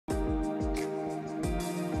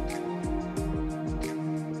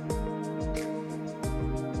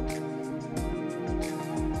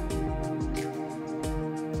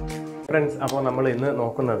Friends, അപ്പോൾ നമ്മൾ ഇന്ന്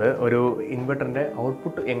നോക്കുന്നത് ഒരു ഇൻവെർട്ടറിൻ്റെ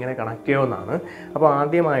ഔട്ട്പുട്ട് എങ്ങനെ കണക്ട് ചെയ്യുമെന്നാണ്. അപ്പോൾ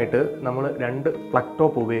ആദ്യമായിട്ട് നമ്മൾ രണ്ട് പ്ലഗ്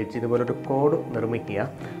ടോപ്പ് ഉപയോഗിച്ച് ഇതുപോലൊരു കോഡ് നിർമ്മിക്കുക.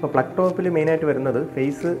 അപ്പോൾ പ്ലഗ് ടോപ്പിൽ മെയിനായിട്ട് വരുന്നത്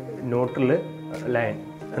ഫേസ്, ന്യൂട്രൽ, ലൈൻ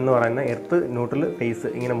എന്ന് പറയുന്ന എർത്ത്, ന്യൂട്രൽ, ഫേസ്,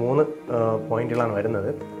 ഇങ്ങനെ 3 പോയിന്റുകളാണ്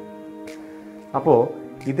വരുന്നത്. അപ്പോൾ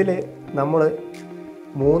ഇതിൽ നമ്മൾ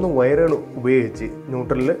 3 വയറുകൾ ഉപയോഗിച്ച്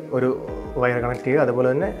ന്യൂട്രലിൽ ഒരു വയർ കണക്ട് ചെയ്യുക, അതുപോലെ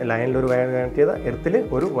തന്നെ ലൈനിൽ ഒരു വയർ കണക്ട് ചെയ്ത എർത്തിൽ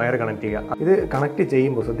ഒരു വയർ കണക്ട് ചെയ്യുക. ഇത് കണക്ട്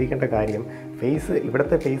ചെയ്യുമ്പോൾ ശ്രദ്ധിക്കേണ്ട കാര്യം, ഫേസ്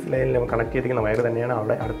ഇവിടുത്തെ ഫേസ് ലൈനിൽ നമ്മൾ കണക്ട് ചെയ്തിരിക്കുന്ന വയർ തന്നെയാണ്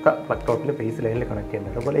അവിടെ അടുത്ത പ്ലഗ് ടോപ്പിൽ ഫേസ് ലൈനിൽ കണക്ട്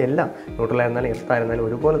ചെയ്യുന്നത്. അതുപോലെ എല്ലാം ന്യൂട്രലായിരുന്നാലും എർത്തായിരുന്നാലും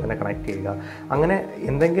ഒരുപോലെ തന്നെ കണക്ട് ചെയ്യുക. അങ്ങനെ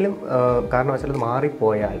എന്തെങ്കിലും കാരണവശാൽ ഇത്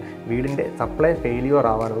മാറിപ്പോയാൽ വീടിൻ്റെ സപ്ലൈ ഫെയിലിയർ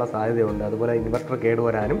ആവാനുള്ള സാധ്യതയുണ്ട്. അതുപോലെ ഇൻവെർട്ടർ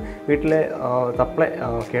കേടുവരാനും വീട്ടിലെ സപ്ലൈ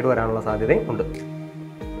കേടുവരാനുള്ള സാധ്യതയും ഉണ്ട്.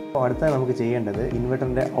 അപ്പോൾ അടുത്തായി നമുക്ക് ചെയ്യേണ്ടത്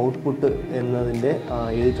ഇൻവെർട്ടറിൻ്റെ ഔട്ട്പുട്ട് എന്നതിൻ്റെ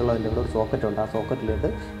എഴുതിയിട്ടുള്ളതിൻ്റെ ഇവിടെ ഒരു സോക്കറ്റ് ഉണ്ട്. ആ സോക്കറ്റിലേക്ക്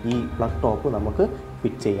ഈ പ്ലഗ് ടോപ്പ് നമുക്ക്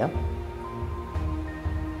ഫിറ്റ് ചെയ്യാം.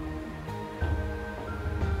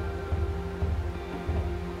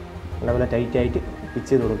 നല്ലപോലെ ടൈറ്റായിട്ട് ഫിറ്റ്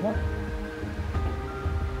ചെയ്ത് കൊടുക്കുക.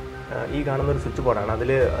 ഈ കാണുന്നൊരു സ്വിച്ച് ബോർഡാണ്.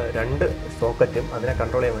 അതിൽ 2 സോക്കറ്റും അതിനെ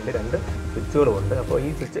കൺട്രോൾ ചെയ്യാൻ വേണ്ടി 2 സ്വിച്ചുകളുമുണ്ട്. അപ്പോൾ ഈ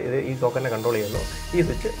സ്വിച്ച് ഈ സോക്കറ്റിനെ കൺട്രോൾ ചെയ്യുന്നു, ഈ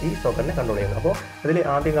സ്വിച്ച് ഈ സോക്കറ്റിനെ കൺട്രോൾ ചെയ്യുന്നു. അപ്പോൾ ഇതിൽ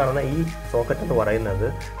ആദ്യം കാണുന്ന ഈ സോക്കറ്റ് എന്ന് പറയുന്നത്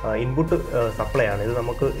ഇൻപുട്ട് സപ്ലൈ ആണ്. ഇത്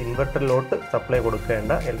നമുക്ക് ഇൻവെർട്ടറിലോട്ട് സപ്ലൈ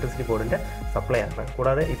കൊടുക്കേണ്ട ഇലക്ട്രിസിറ്റി ബോർഡിൻ്റെ സപ്ലൈ ആണ്.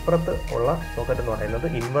 കൂടാതെ ഇപ്പുറത്ത് ഉള്ള സോക്കറ്റ് എന്ന് പറയുന്നത്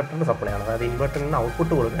ഇൻവെർട്ടറിൻ്റെ സപ്ലൈ ആണ്. അതായത് ഇൻവെർട്ടറിന്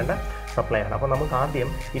ഔട്ട്പുട്ട് കൊടുക്കേണ്ട സപ്ലൈ ആണ്. അപ്പോൾ നമുക്ക് ആദ്യം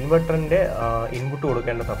ഇൻവെർട്ടറിൻ്റെ ഇൻപുട്ട്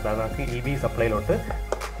കൊടുക്കേണ്ട സപ്ലൈ നമുക്ക് EV സപ്ലൈയിലോട്ട്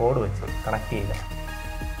കോഡ് വെച്ച് കണക്ട് ചെയ്യുക.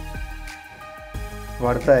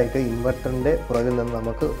 അടുത്തതായിട്ട് ഇൻവെർട്ടറിൻ്റെ പുറകിൽ നിന്ന്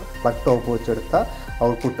നമുക്ക് പ്ലഗ് ടോപ്പ് വെച്ചെടുത്ത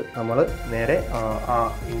ഔട്ട്പുട്ട് നമ്മൾ നേരെ ആ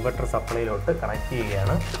ഇൻവെർട്ടർ സപ്ലൈയിലോട്ട് കണക്ട്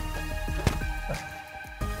ചെയ്യുകയാണ്.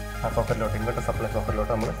 ആ സോക്കറ്റിലോട്ട്, ഇൻവെർട്ടർ സപ്ലൈ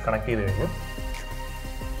സോക്കറ്റിലോട്ട് നമ്മൾ കണക്ട് ചെയ്ത് കഴിഞ്ഞു.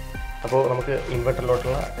 അപ്പോൾ നമുക്ക്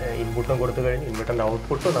ഇൻവെർട്ടറിലോട്ടുള്ള ഇൻപുട്ടും കൊടുത്തു കഴിഞ്ഞു, ഇൻവെർട്ടറിൻ്റെ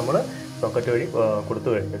ഔട്ട്പുട്ടും നമ്മൾ സോക്കറ്റ് വഴി കൊടുത്തു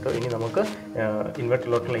കഴിഞ്ഞിട്ട് ഇനി നമുക്ക്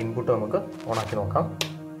ഇൻവെർട്ടറിലോട്ടുള്ള ഇൻപുട്ട് നമുക്ക് ഓണാക്കി നോക്കാം.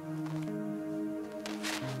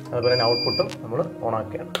 അതുപോലെ തന്നെ ഔട്ട്പുട്ടും നമ്മൾ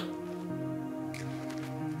ഓണാക്കുകയാണ്.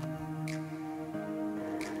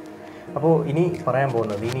 അപ്പോൾ ഇനി പറയാൻ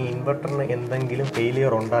പോകുന്നത്, ഇനി ഇൻവെർട്ടറിന് എന്തെങ്കിലും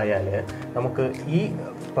ഫെയിലിയർ ഉണ്ടായാൽ നമുക്ക് ഈ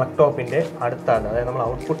പ്ലഗ് ടോപ്പിൻ്റെ അടുത്താണ്, അതായത് നമ്മൾ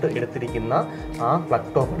ഔട്ട്പുട്ട് എടുത്തിരിക്കുന്ന ആ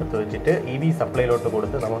പ്ലഗ് ടോപ്പ് എടുത്ത് വെച്ചിട്ട് EV സപ്ലൈയിലോട്ട്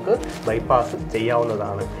കൊടുത്ത് നമുക്ക് ബൈപ്പാസ്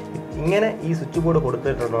ചെയ്യാവുന്നതാണ്. ഇങ്ങനെ ഈ സ്വിച്ച് ബോർഡ്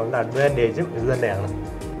കൊടുത്തിട്ടുള്ളതിൻ്റെ അഡ്വാൻറ്റേജും ഇത് തന്നെയാണ്.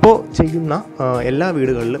 ഇപ്പോൾ ചെയ്യുന്ന എല്ലാ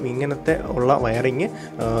വീടുകളിലും ഇങ്ങനത്തെ ഉള്ള വയറിങ്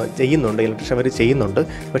ചെയ്യുന്നുണ്ട്, ഇലക്ട്രീഷ്യന്മാർ ചെയ്യുന്നുണ്ട്.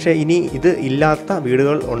 പക്ഷേ ഇനി ഇത് ഇല്ലാത്ത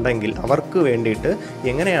വീടുകൾ ഉണ്ടെങ്കിൽ അവർക്ക് വേണ്ടിയിട്ട്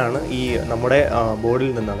എങ്ങനെയാണ് ഈ നമ്മുടെ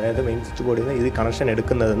ബോർഡിൽ നിന്ന്, അതായത് മെയിൻ സ്വിച്ച് ബോർഡിൽ നിന്ന് ഇത് കണക്ഷൻ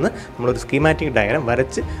എടുക്കുന്നതെന്ന് നമ്മളൊരു സ്കീമാറ്റിക് ഡയഗ്രം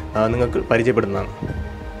വരച്ച് നിങ്ങൾക്ക് പരിചയപ്പെടുന്നതാണ്.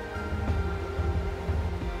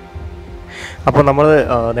 അപ്പോൾ നമ്മൾ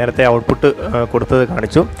നേരത്തെ ഔട്ട്പുട്ട് കൊടുത്തത്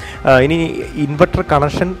കാണിച്ചു. ഇനി ഇൻവെർട്ടർ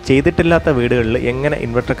കണക്ഷൻ ചെയ്തിട്ടില്ലാത്ത വീടുകളിൽ എങ്ങനെ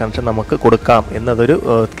ഇൻവെർട്ടർ കണക്ഷൻ നമുക്ക് കൊടുക്കാം എന്നതൊരു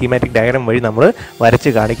സ്കീമാറ്റിക് ഡയഗ്രം വഴി നമ്മൾ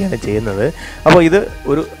വരച്ച് കാണിക്കുകയാണ് ചെയ്യുന്നത്. അപ്പോൾ ഇത്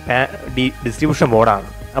ഒരു ഡിസ്ട്രിബ്യൂഷൻ ബോർഡാണ്.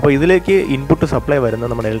 അപ്പോൾ ഇതിലേക്ക് ഇൻപുട്ട് സപ്ലൈ വരുന്ന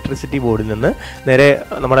നമ്മുടെ ഇലക്ട്രിസിറ്റി ബോർഡിൽ നിന്ന് നേരെ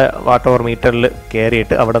നമ്മുടെ വാട്ട് ഓവർ മീറ്ററിൽ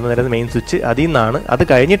കയറിയിട്ട് അവിടെ നിന്ന് നേരെ മെയിൻ സ്വിച്ച്, അതിൽ നിന്നാണ്, അത്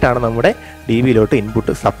കഴിഞ്ഞിട്ടാണ് നമ്മുടെ DBയിലോട്ട്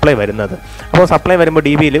ഇൻപുട്ട് സപ്ലൈ വരുന്നത്. അപ്പോൾ സപ്ലൈ വരുമ്പോൾ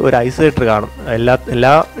DBയിൽ ഒരു ഐസൊലേറ്റർ കാണും.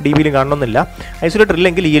 എല്ലാ DBയിലും കാണണമെന്നില്ല. ഐസൊലേറ്റർ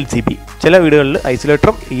ഇല്ലെങ്കിൽ ELCP, ചില വീടുകളിൽ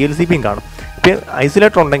ഐസൊലേറ്ററും ELCPയും കാണും. ഇപ്പം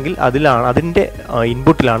ഐസൊലേറ്റർ ഉണ്ടെങ്കിൽ അതിൻ്റെ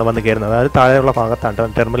ഇൻപുട്ടിലാണ് വന്ന് കയറുന്നത്, അതായത് താഴെയുള്ള ഭാഗത്താണ്,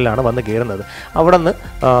 ടെർമിനലാണ് വന്ന് കയറുന്നത്. അവിടെ നിന്ന്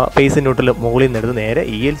ഫേസ് ന്യൂട്രൽ മുകളിൽ നിന്ന് എടുത്ത് നേരെ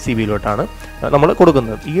ELCBയിലോട്ടാണ് നമ്മൾ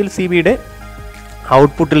കൊടുക്കുന്നത്. ELCBയുടെ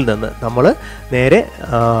ഔട്ട്പുട്ടിൽ നിന്ന് നമ്മൾ നേരെ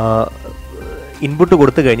ഇൻപുട്ട്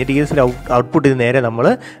കൊടുത്തു കഴിഞ്ഞിട്ട് ELCBയുടെ ഔട്ട്പുട്ടിൽ നേരെ നമ്മൾ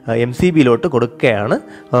MCBയിലോട്ട് കൊടുക്കുകയാണ്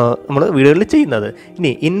നമ്മൾ വീടുകളിൽ ചെയ്യുന്നത്.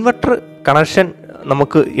 ഇനി ഇൻവെർട്ടർ കണക്ഷൻ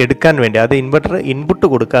നമുക്ക് എടുക്കാൻ വേണ്ടി, അത് ഇൻവെർട്ടർ ഇൻപുട്ട്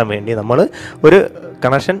കൊടുക്കാൻ വേണ്ടി നമ്മൾ ഒരു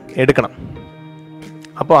കണക്ഷൻ എടുക്കണം.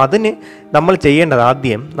 അപ്പോൾ അതിന് നമ്മൾ ചെയ്യേണ്ടത്,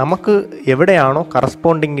 ആദ്യം നമുക്ക് എവിടെയാണോ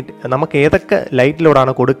കറസ്പോണ്ടിങ്, നമുക്ക് ഏതൊക്കെ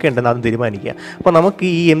ലൈറ്റിലോടാണ് കൊടുക്കേണ്ടതെന്ന് അത് തീരുമാനിക്കുക. അപ്പോൾ നമുക്ക്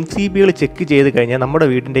ഈ MCBകൾ ചെക്ക് ചെയ്ത് കഴിഞ്ഞാൽ നമ്മുടെ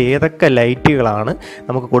വീടിൻ്റെ ഏതൊക്കെ ലൈറ്റുകളാണ്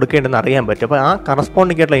നമുക്ക് കൊടുക്കേണ്ടതെന്ന് അറിയാൻ പറ്റും. അപ്പോൾ ആ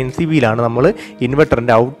കറസ്പോണ്ടിങ് ആയിട്ടുള്ള MCBയിലാണ് നമ്മൾ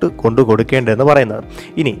ഇൻവെർട്ടറിൻ്റെ ഔട്ട് കൊണ്ട് കൊടുക്കേണ്ടതെന്ന് പറയുന്നത്.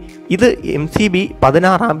 ഇനി ഇത് MCB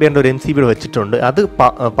 16 ആമ്പിയറിൻ്റെ ഒരു MCB വെച്ചിട്ടുണ്ട്. അത്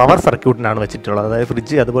പവർ സർക്യൂട്ടിനാണ് വെച്ചിട്ടുള്ളത്, അതായത്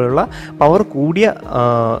ഫ്രിഡ്ജ് അതുപോലുള്ള പവർ കൂടിയ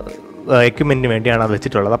എക്യുപ്മെൻറ്റിന് വേണ്ടിയാണ് അത്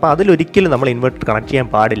വെച്ചിട്ടുള്ളത്. അപ്പോൾ അതിലൊരിക്കലും നമ്മൾ ഇൻവെർട്ടർ കണക്ട് ചെയ്യാൻ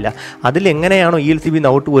പാടില്ല. അതിലെങ്ങനെയാണോ ELCBന്ന്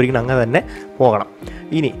ഔട്ട് പോയിരിക്കുന്നത് അങ്ങനെ തന്നെ പോകണം.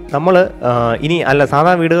 ഇനി അല്ല,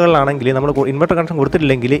 സാധാരണ വീടുകളിലാണെങ്കിൽ നമ്മൾ ഇൻവെർട്ടർ കണക്ഷൻ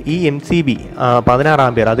കൊടുത്തിട്ടില്ലെങ്കിൽ ഈ MCB 16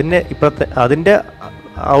 ആമ്പിയർ അതിൻ്റെ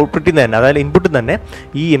ഔട്ട്പുട്ടിൽ നിന്ന് തന്നെ, അതായത് ഇൻപുട്ടിൽ തന്നെ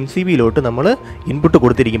ഈ MCBയിലോട്ട് നമ്മൾ ഇൻപുട്ട്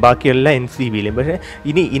കൊടുത്തിരിക്കും, ബാക്കിയെല്ലാം MCBയിലും. പക്ഷേ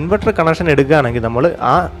ഇനി ഇൻവെർട്ടർ കണക്ഷൻ എടുക്കുകയാണെങ്കിൽ നമ്മൾ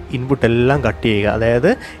ആ ഇൻപുട്ടെല്ലാം കട്ട് ചെയ്യുക. അതായത്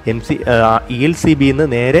ELCBയിൽ നിന്ന്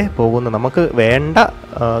നേരെ പോകുന്ന നമുക്ക് വേണ്ട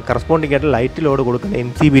കറസ്പോണ്ടിങ് ആയിട്ട് ലൈറ്റ് ലോഡ് കൊടുക്കുന്ന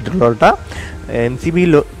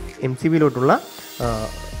MCBയിലോട്ടുള്ള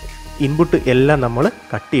ഇൻപുട്ട് എല്ലാം നമ്മൾ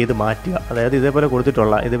കട്ട് ചെയ്ത് മാറ്റുക. അതായത് ഇതേപോലെ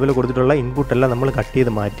കൊടുത്തിട്ടുള്ള ഇൻപുട്ടെല്ലാം നമ്മൾ കട്ട്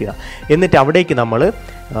ചെയ്ത് മാറ്റുക. എന്നിട്ട് അവിടേക്ക് നമ്മൾ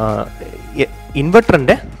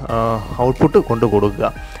ഇൻവെർട്ടറിൻ്റെ ഔട്ട്പുട്ട് കൊണ്ട് കൊടുക്കുക.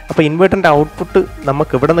 അപ്പോൾ ഇൻവെർട്ടറിൻ്റെ ഔട്ട്പുട്ട്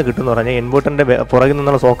നമുക്ക് എവിടെ നിന്ന് കിട്ടുമെന്ന് പറഞ്ഞാൽ ഇൻവെർട്ടറിൻ്റെ പുറകിൽ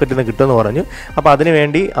നിന്നുള്ള സോക്കറ്റിൽ നിന്ന് കിട്ടുമെന്ന് പറഞ്ഞു. അപ്പോൾ അതിന്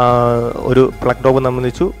വേണ്ടി ഒരു പ്ലഗ് ടോപ്പ് നമ്മൾ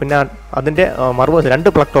വെച്ചു. പിന്നെ അതിൻ്റെ മറുവശം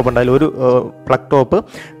 2 പ്ലഗ് ടോപ്പ് ഉണ്ട്. അതിലൊരു പ്ലഗ് ടോപ്പ്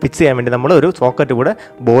ഫിക്സ് ചെയ്യാൻ വേണ്ടി നമ്മൾ ഒരു സോക്കറ്റ് കൂടെ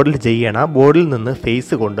ബോർഡിൽ ചെയ്യണം. ആ ബോർഡിൽ നിന്ന്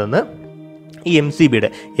ഫേസ് കൊണ്ടുവന്ന് ഈ MCBയുടെ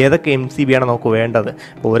ഏതൊക്കെ MCB ആണ് നമുക്ക് വേണ്ടത്.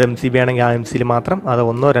 ഇപ്പോൾ ഒരു MCB ആണെങ്കിൽ ആ MCയിൽ മാത്രം, അത്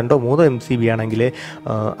 1, 2, 3 MCB ആണെങ്കിൽ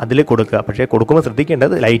അതിൽ കൊടുക്കുക. പക്ഷേ കൊടുക്കുമ്പോൾ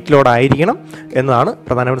ശ്രദ്ധിക്കേണ്ടത് ലൈറ്റ് ലോഡ് ആയിരിക്കണം എന്നതാണ്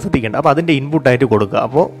പ്രധാനമായിട്ട് ശ്രദ്ധിക്കേണ്ടത്. അപ്പോൾ അതിൻ്റെ ഇൻപുട്ടായിട്ട് കൊടുക്കുക.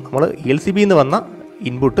 അപ്പോൾ നമ്മൾ ELCBയിൽ നിന്ന് വന്ന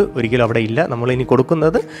ഇൻപുട്ട് ഒരിക്കലും അവിടെ ഇല്ല. നമ്മളിനി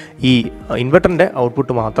കൊടുക്കുന്നത് ഈ ഇൻവെർട്ടറിൻ്റെ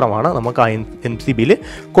ഔട്ട്പുട്ട് മാത്രമാണ് നമുക്ക് ആ MCBയിൽ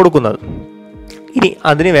കൊടുക്കുന്നത്. ഇനി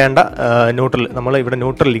അതിന് വേണ്ട ന്യൂട്രൽ, നമ്മൾ ഇവിടെ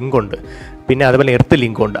ന്യൂട്രൽ ലിങ്ക് ഉണ്ട്, പിന്നെ അതുപോലെ എർത്ത്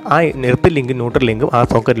ലിങ്ക് ഉണ്ട്. ആ എർത്ത് ലിങ്കും ന്യൂട്രൽ ലിങ്കും ആ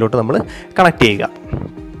സോക്കറ്റിലോട്ട് നമ്മൾ കണക്ട് ചെയ്യുക.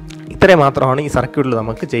 ഇത്രയും മാത്രമാണ് ഈ സർക്യൂട്ടിൽ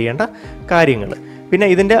നമുക്ക് ചെയ്യേണ്ട കാര്യങ്ങൾ. പിന്നെ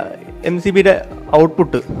ഇതിൻ്റെ MCBയുടെ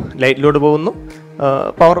ഔട്ട്പുട്ട് ലൈറ്റിലോട്ട് പോകുന്നു,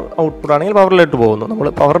 പവർ ഔട്ട്പുട്ട് ആണെങ്കിൽ പവറിലോട്ട് പോകുന്നു. നമ്മൾ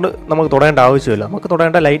പവറിൽ നമുക്ക് തൊടേണ്ട ആവശ്യമില്ല, നമുക്ക്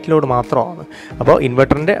തൊടേണ്ട ലൈറ്റ് ലോഡ് മാത്രമാണ്. അപ്പോൾ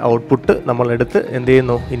ഇൻവെർട്ടറിൻ്റെ ഔട്ട്പുട്ട് നമ്മളെടുത്ത് എന്ത്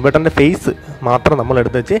ചെയ്യുന്നു, ഇൻവെർട്ടറിൻ്റെ ഫേസ് മാത്രം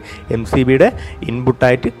നമ്മളെടുത്ത് വെച്ച് MCBയുടെ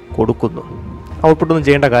ഇൻപുട്ടായിട്ട് കൊടുക്കുന്നു. ഔട്ട്പുട്ടൊന്നും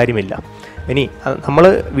ചെയ്യേണ്ട കാര്യമില്ല. ഇനി നമ്മൾ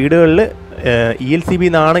വീടുകളിൽ ELCB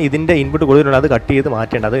നിന്നാണ് ഇതിൻ്റെ ഇൻപുട്ട് കൊടുത്തിട്ടുണ്ട്, അത് കട്ട് ചെയ്ത്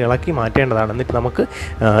മാറ്റേണ്ടത്, അത് ഇളക്കി മാറ്റേണ്ടതാണ്. എന്നിട്ട് നമുക്ക്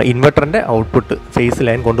ഇൻവെർട്ടറിൻ്റെ ഔട്ട്പുട്ട് ഫേസ്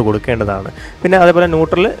ലൈൻ കൊണ്ട് കൊടുക്കേണ്ടതാണ്. പിന്നെ അതേപോലെ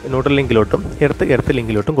ന്യൂട്രൽ ലിങ്കിലോട്ടും എർത്ത്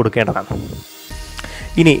ലിങ്കിലോട്ടും കൊടുക്കേണ്ടതാണ്.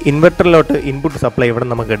 ഇനി ഇൻവെർട്ടറിലോട്ട് ഇൻപുട്ട് സപ്ലൈ എവിടെ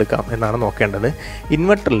നമുക്ക് എടുക്കാം എന്നാണ് നോക്കേണ്ടത്.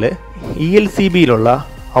 ഇൻവെർട്ടറിൽ ELCBയിലുള്ള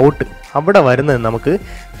ഔട്ട് അവിടെ വരുന്നത് നമുക്ക്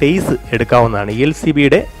ഫേസ് എടുക്കാവുന്നതാണ്.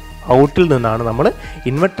 ELCBയുടെ ഔട്ടിൽ നിന്നാണ് നമ്മൾ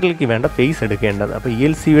ഇൻവെർട്ടറിലേക്ക് വേണ്ട ഫേസ് എടുക്കേണ്ടത്. അപ്പോൾ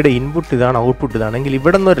ELCBയുടെ ഇൻപുട്ട് ഇതാണ്, ഔട്ട്പുട്ട് ഇതാണെങ്കിൽ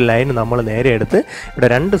ഇവിടെ നിന്നൊരു ലൈൻ നമ്മൾ നേരെ എടുത്ത് ഇവിടെ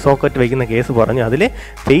 2 സോക്കറ്റ് വയ്ക്കുന്ന കേസ് പറഞ്ഞു അതിൽ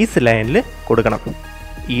ഫേസ് ലൈനിൽ കൊടുക്കണം.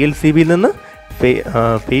 ELCBയിൽ നിന്ന്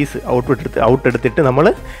ഫേസ് ഔട്ട് എടുത്തിട്ട് നമ്മൾ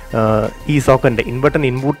ഈ സോക്കറ്റിൻ്റെ ഇൻവെർട്ടറിന്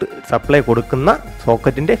ഇൻപുട്ട് സപ്ലൈ കൊടുക്കുന്ന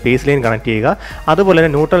സോക്കറ്റിൻ്റെ ഫേസ് ലൈൻ കണക്ട് ചെയ്യുക. അതുപോലെ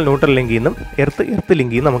തന്നെ ന്യൂട്രൽ ലിങ്കിൽ നിന്നും എർത്ത്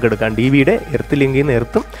ലിങ്കിൽ നിന്ന് നമുക്ക് എടുക്കാം. DBയുടെ എർത്ത് ലിങ്കിൽ നിന്ന്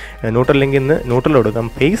എർത്തും ന്യൂട്രൽ ലിങ്കിൽ നിന്ന് ന്യൂട്രൽ എടുക്കാം.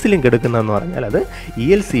 ഫേസ് ലിങ്ക് എടുക്കുന്നതെന്ന് പറഞ്ഞാൽ അത്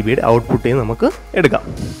ELCBയുടെ ഔട്ട്പുട്ടിൽ നിന്ന് നമുക്ക് എടുക്കാം.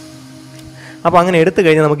 അപ്പോൾ അങ്ങനെ എടുത്തു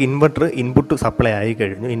കഴിഞ്ഞാൽ നമുക്ക് ഇൻപുട്ട് സപ്ലൈ ആയി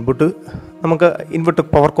കഴിഞ്ഞു. ഇൻപുട്ട്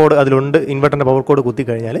പവർ കോഡ് അതിലുണ്ട്. ഇൻവെർട്ടറിൻ്റെ പവർ കോഡ് കുത്തി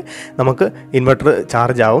കഴിഞ്ഞാൽ നമുക്ക് ഇൻവെർട്ടർ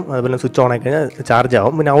ചാർജ് ആവും. അതുപോലെ സ്വിച്ച് ഓൺ ആയി കഴിഞ്ഞാൽ ചാർജ്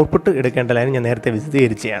ആവും. പിന്നെ ഔട്ട്പുട്ട് എടുക്കേണ്ട ലൈൻ ഞാൻ നേരത്തെ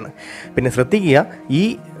വിശദീകരിച്ചതാണ്. പിന്നെ ശ്രദ്ധിക്കുക,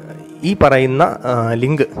 ഈ പറയുന്ന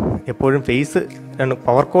ലിങ്ക് എപ്പോഴും ഫേസ്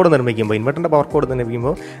പവർ കോഡ് നിർമ്മിക്കുമ്പോൾ, ഇൻവെർട്ടറിൻ്റെ പവർ കോഡ്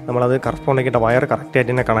നിർമ്മിക്കുമ്പോൾ നമ്മളത് കറസ്പോണ്ടിങ്ങിൻ്റെ വയർ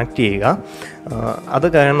കറക്റ്റായിട്ട് തന്നെ കണക്ട് ചെയ്യുക. അത്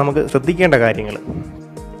നമുക്ക് ശ്രദ്ധിക്കേണ്ട കാര്യങ്ങൾ.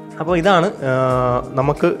 അപ്പോൾ ഇതാണ്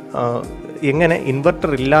നമുക്ക് എങ്ങനെ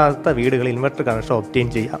ഇൻവെർട്ടർ ഇല്ലാത്ത വീടുകളിൽ ഇൻവെർട്ടർ കണക്ഷൻ ഒബ്റ്റെയിൻ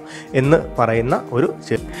ചെയ്യാം എന്ന് പറയുന്ന ഒരു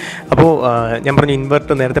അപ്പോൾ ഞാൻ പറഞ്ഞു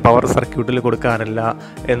ഇൻവെർട്ടർ നേരത്തെ പവർ സർക്യൂട്ടിൽ കൊടുക്കാറില്ല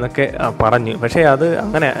എന്നൊക്കെ പറഞ്ഞു. പക്ഷേ അത്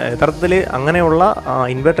അങ്ങനെ യഥാർത്ഥത്തിൽ അങ്ങനെയുള്ള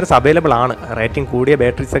ഇൻവെർട്ടേഴ്സ് അവൈലബിൾ ആണ്. റേറ്റിംഗ് കൂടിയ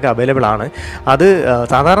ബാറ്ററീസൊക്കെ അവൈലബിൾ ആണ്. അത്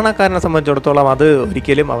സാധാരണക്കാരനെ സംബന്ധിച്ചിടത്തോളം അത്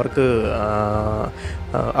ഒരിക്കലും അവർക്ക്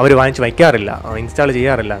അവർ വാങ്ങിച്ച് വയ്ക്കാറില്ല, ഇൻസ്റ്റാൾ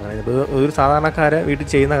ചെയ്യാറില്ല. അങ്ങനെ ഇത് ഒരു സാധാരണക്കാരെ വീട്ടിൽ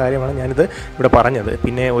ചെയ്യുന്ന കാര്യമാണ് ഞാനിത് ഇവിടെ പറഞ്ഞത്.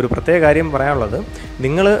 പിന്നെ ഒരു പ്രത്യേക കാര്യം പറയാനുള്ളത്,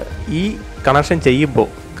 നിങ്ങൾ ഈ കണക്ഷൻ ചെയ്യുമ്പോൾ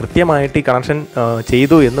കൃത്യമായിട്ട് ഈ കണക്ഷൻ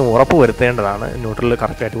ചെയ്തു എന്ന് ഉറപ്പ് വരുത്തേണ്ടതാണ്. ന്യൂട്രൽ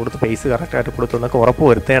കറക്റ്റായിട്ട് കൊടുത്ത് ഫേസ് കറക്റ്റായിട്ട് കൊടുത്തു എന്നൊക്കെ ഉറപ്പ്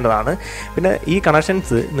വരുത്തേണ്ടതാണ്. പിന്നെ ഈ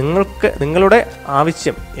കണക്ഷൻസ് നിങ്ങളുടെ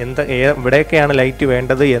ആവശ്യം എവിടെയൊക്കെയാണ് ലൈറ്റ്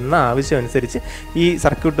വേണ്ടത് എന്ന ആവശ്യം അനുസരിച്ച് ഈ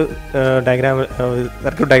സർക്യൂട്ട്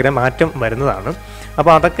ഡയഗ്രാം മാറ്റം വരുന്നതാണ്.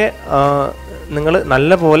 അപ്പോൾ അതൊക്കെ നിങ്ങൾ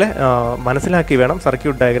നല്ലപോലെ മനസ്സിലാക്കി വേണം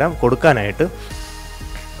സർക്യൂട്ട് ഡയഗ്രാം കൊടുക്കാനായിട്ട്.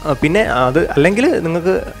 പിന്നെ അത് അല്ലെങ്കിൽ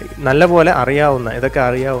നിങ്ങൾക്ക് നല്ലപോലെ ഇതൊക്കെ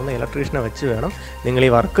അറിയാവുന്ന ഇലക്ട്രീഷ്യനെ വെച്ച് വേണം നിങ്ങൾ ഈ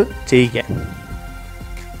വർക്ക് ചെയ്യിക്കാൻ.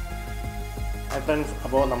 ഫ്രണ്ട്സ്,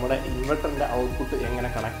 അപ്പോൾ നമ്മുടെ ഇൻവെർട്ടറിൻ്റെ ഔട്ട്പുട്ട് എങ്ങനെ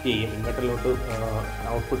കണക്ട് ചെയ്യും, ഇൻവെർട്ടറിലോട്ട്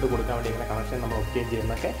ഔട്ട്പുട്ട് കൊടുക്കാൻ വേണ്ടി എങ്ങനെ കണക്ഷൻ നമ്മൾ ഒബ്റ്റെയിൻ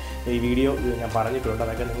ചെയ്യുന്നതൊക്കെ ഈ വീഡിയോ ഞാൻ പറഞ്ഞിട്ടുണ്ട്.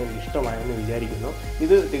 അതൊക്കെ നിങ്ങൾക്ക് ഇഷ്ടമായെന്ന് വിചാരിക്കുന്നു.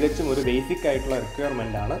 ഇത് തികച്ചും ഒരു ബേസിക് ആയിട്ടുള്ള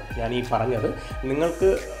റിക്വയർമെൻ്റാണ് ഞാൻ ഈ പറഞ്ഞത്.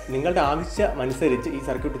 നിങ്ങളുടെ ആവശ്യമനുസരിച്ച് ഈ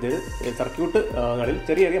സർക്യൂട്ടുകളിൽ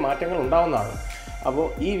ചെറിയ ചെറിയ മാറ്റങ്ങൾ ഉണ്ടാവുന്നതാണ്. അപ്പോൾ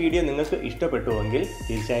ഈ വീഡിയോ നിങ്ങൾക്ക് ഇഷ്ടപ്പെട്ടുവെങ്കിൽ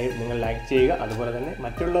തീർച്ചയായും നിങ്ങൾ ലൈക്ക് ചെയ്യുക. അതുപോലെ തന്നെ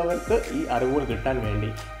മറ്റുള്ളവർക്ക് ഈ അറിവുകൾ കിട്ടാൻ വേണ്ടി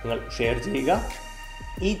നിങ്ങൾ ഷെയർ ചെയ്യുക.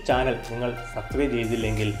 ഈ ചാനൽ നിങ്ങൾ സബ്സ്ക്രൈബ്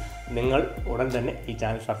ചെയ്തില്ലെങ്കിൽ നിങ്ങൾ ഉടൻ തന്നെ ഈ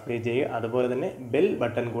ചാനൽ സബ്സ്ക്രൈബ് ചെയ്യുക. അതുപോലെ തന്നെ ബെൽ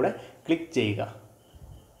ബട്ടൺ കൂടെ ക്ലിക്ക് ചെയ്യുക.